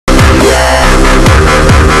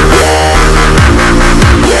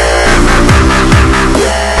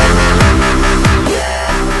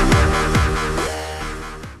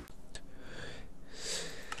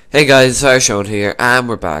Hey guys, Sean here, and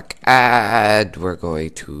we're back, and we're going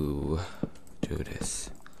to do this.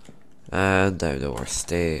 And I know our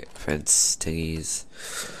stay fence thingies,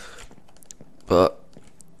 but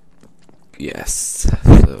yes,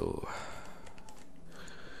 so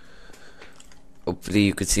hopefully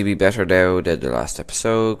you can see me better now than the last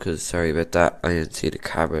episode, because sorry about that, I didn't see the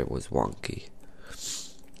camera was wonky.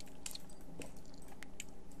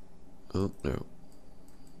 Oh no.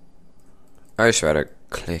 I just rather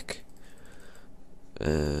click.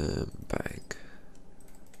 Bang.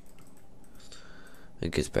 I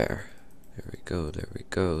think it's better. There we go, there we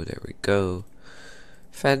go, there we go.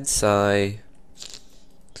 Fence eye.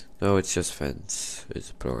 No, it's just fence.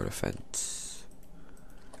 It's a plural of fence.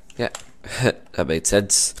 Yeah, that made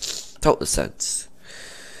sense. Total sense.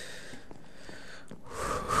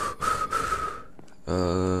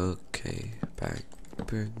 Okay, bang,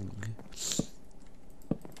 bang.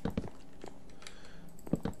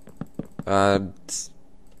 And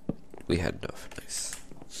we had enough. Nice.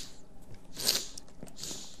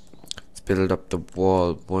 Let's build up the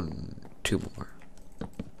wall. Two more.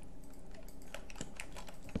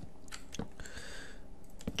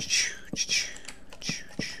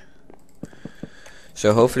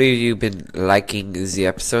 So hopefully you've been liking the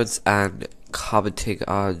episodes and commenting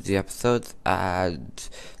on the episodes and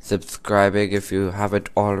subscribing if you haven't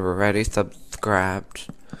already subscribed,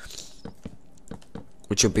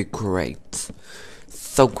 which would be great.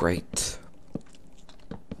 So great.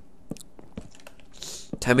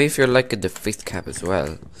 Tell me if you're liking the face cam as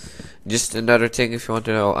well. Just another thing, if you want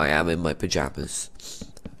to know, I am in my pajamas.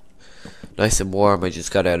 Nice and warm. I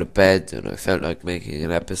just got out of bed and I felt like making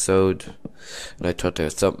an episode. And I thought there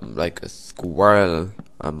was something like a squirrel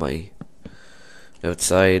on my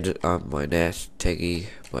outside on my net thingy,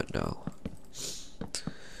 but no.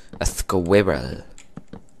 A squirrel.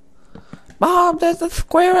 Mom, there's a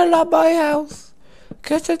squirrel on my house.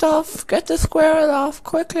 Get it off. Get the squirrel off.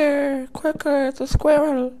 Quicker. Quicker. It's a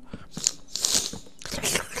squirrel.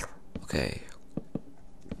 Okay.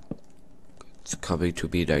 It's coming to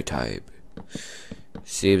be night time.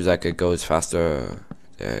 Seems like it goes faster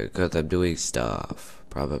because I'm doing stuff.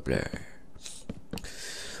 Probably.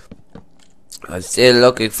 I'm still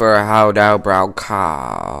looking for a how now brown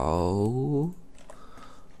cow.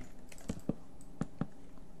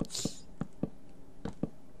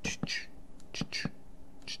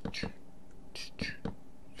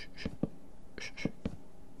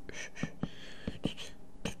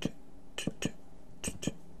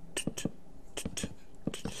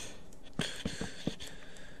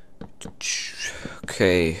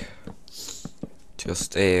 Okay,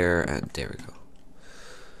 just there and there we go.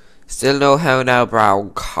 Still no how now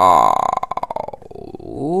brown cow.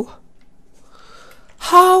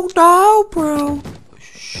 How now, bro?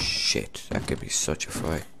 Shit, that could be such a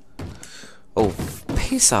fight. Oh,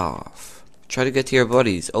 piss off. Try to get to your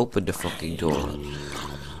buddies. Open the fucking door.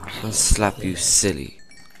 I'll slap you silly.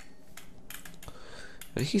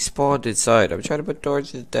 And he spawned inside. I'm trying to put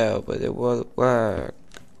torches down, but it won't work.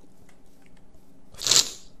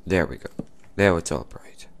 There we go. Now it's all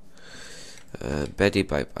bright. Betty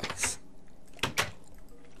bye-byes.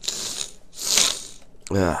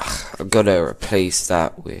 I'm gonna replace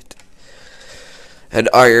that with an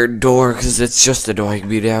iron door because it's just annoying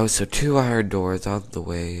me now. So 2 iron doors on the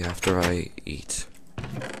way after I eat.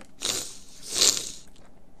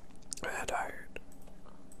 And iron.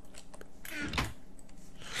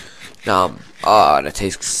 Nom. Ah, that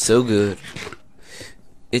tastes so good.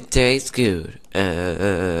 It tastes good.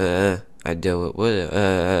 I know it would.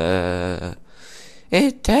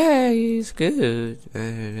 It tastes good.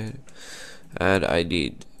 And I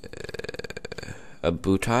need a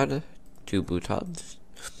bouton, 2 boutons,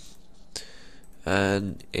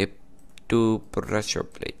 and 2 pressure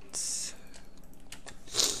plates.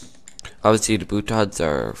 Obviously, the boutons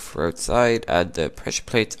are for outside, and the pressure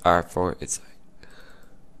plates are for inside.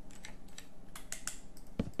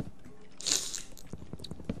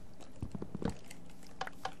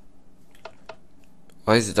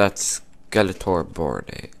 Why is that Skeletor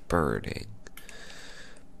burning?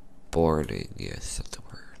 Boarding, yes, that's the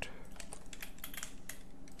word.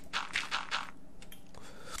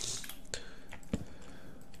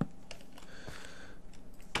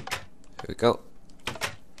 Here we go.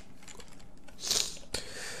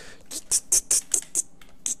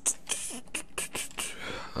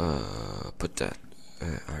 Put that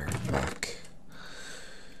iron back.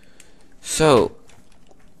 So,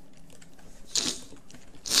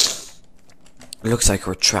 looks like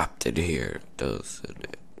we're trapped in here, doesn't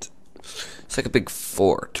it? It's like a big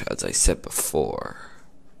fort, as I said before.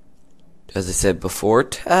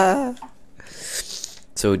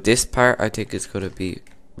 It's So this part I think is gonna be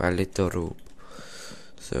my little room.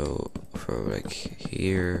 So from like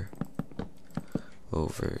here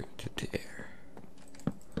over to there.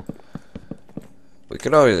 We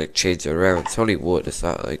can always like change it around. It's only wood. It's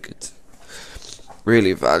not like it's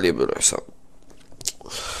really valuable or something.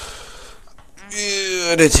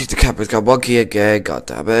 Yeah, I didn't think the camera's got wonky again. God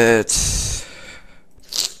damn it.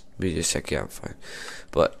 Let me just check. Yeah, I'm fine.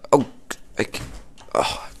 But oh, like,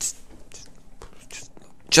 oh,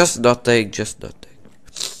 just nothing. Just nothing.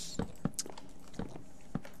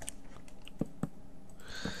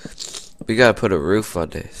 We gotta put a roof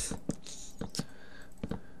on this.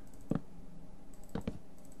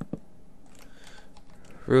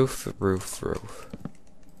 Roof, roof, roof.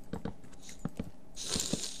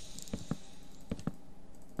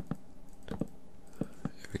 There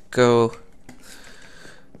we go.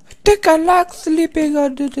 I think I like sleeping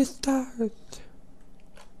under the stars.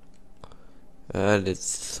 And the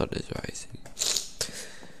sun is rising.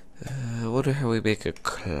 I wonder how we make a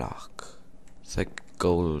clock. It's like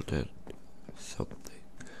golden something.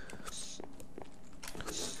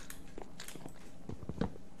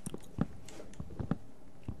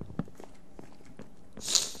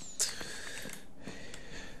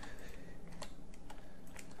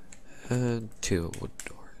 And 2 wood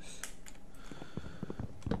doors.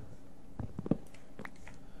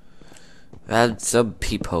 And some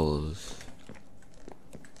peepholes.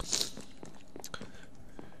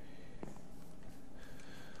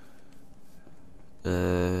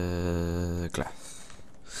 Glass.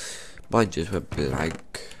 Mine just went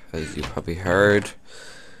blank, as you probably heard.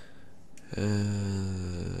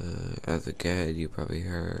 As again, you probably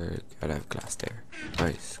heard. Gotta have glass there.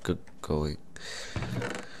 Nice, good going.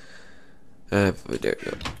 There we go.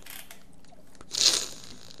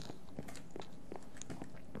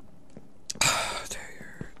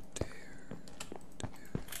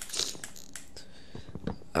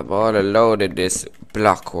 I'm all alone in this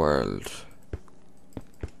block world.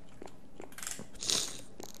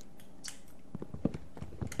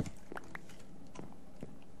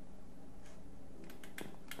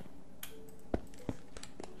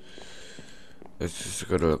 This is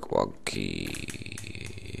gonna look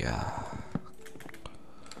wonky. Yeah.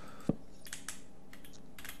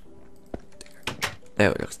 Now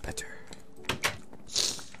it looks better.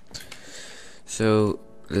 So,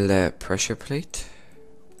 the pressure plate.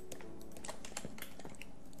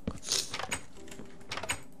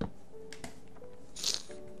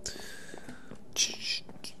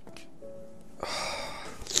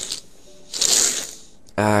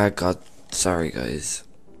 God, sorry guys.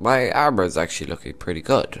 My armor is actually looking pretty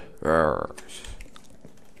good. Oh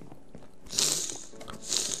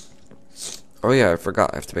yeah, I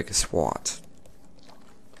forgot. I have to make a SWAT.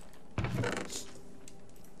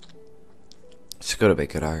 Just gotta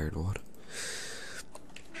make an iron one.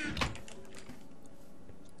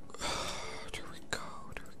 There we go.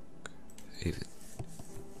 Even.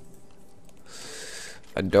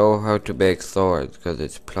 I know how to make swords because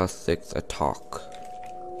it's +6 attack.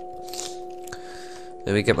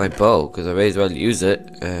 Let me get my bow, because I may as well use it.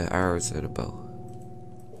 Arrows and a bow.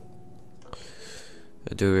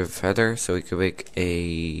 I do have a feather, so we can make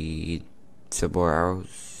some more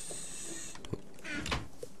arrows.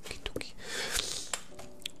 Okay.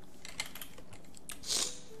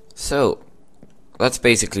 So, that's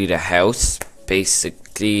basically the house.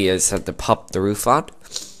 Basically, I just had to pop the roof on.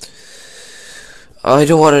 I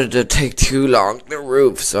don't want it to take too long, the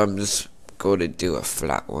roof, so I'm just going to do a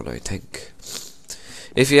flat one, I think.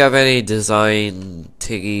 If you have any design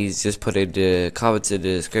thingies, just put in the comments in the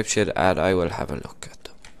description and I will have a look at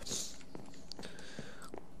them.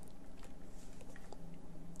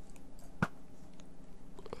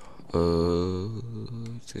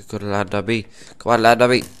 It's gonna land on me. Come on, land on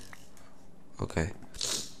me. Okay.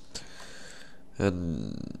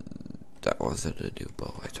 And that wasn't a new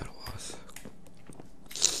bow, I thought it was.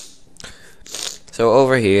 So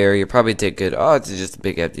over here, you're probably thinking, oh, it's just a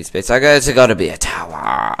big empty space. I guess it's gotta be a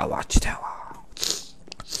tower, a watchtower.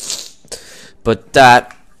 But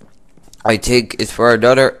that, I think, is for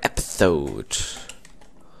another episode.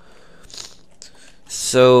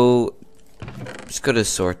 So, I'm just gonna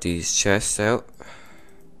sort these chests out.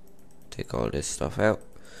 Take all this stuff out.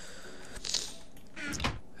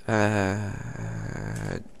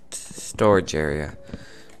 Storage area.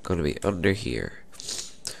 Gonna be under here.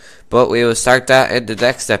 But we will start that in the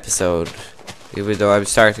next episode. Even though I'm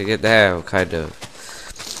starting it now, kind of.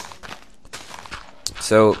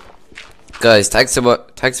 So, guys, thanks so much.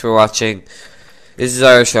 Thanks for watching. This is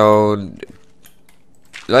our show.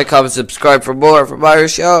 Like, comment, subscribe for more from our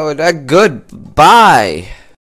show. And goodbye.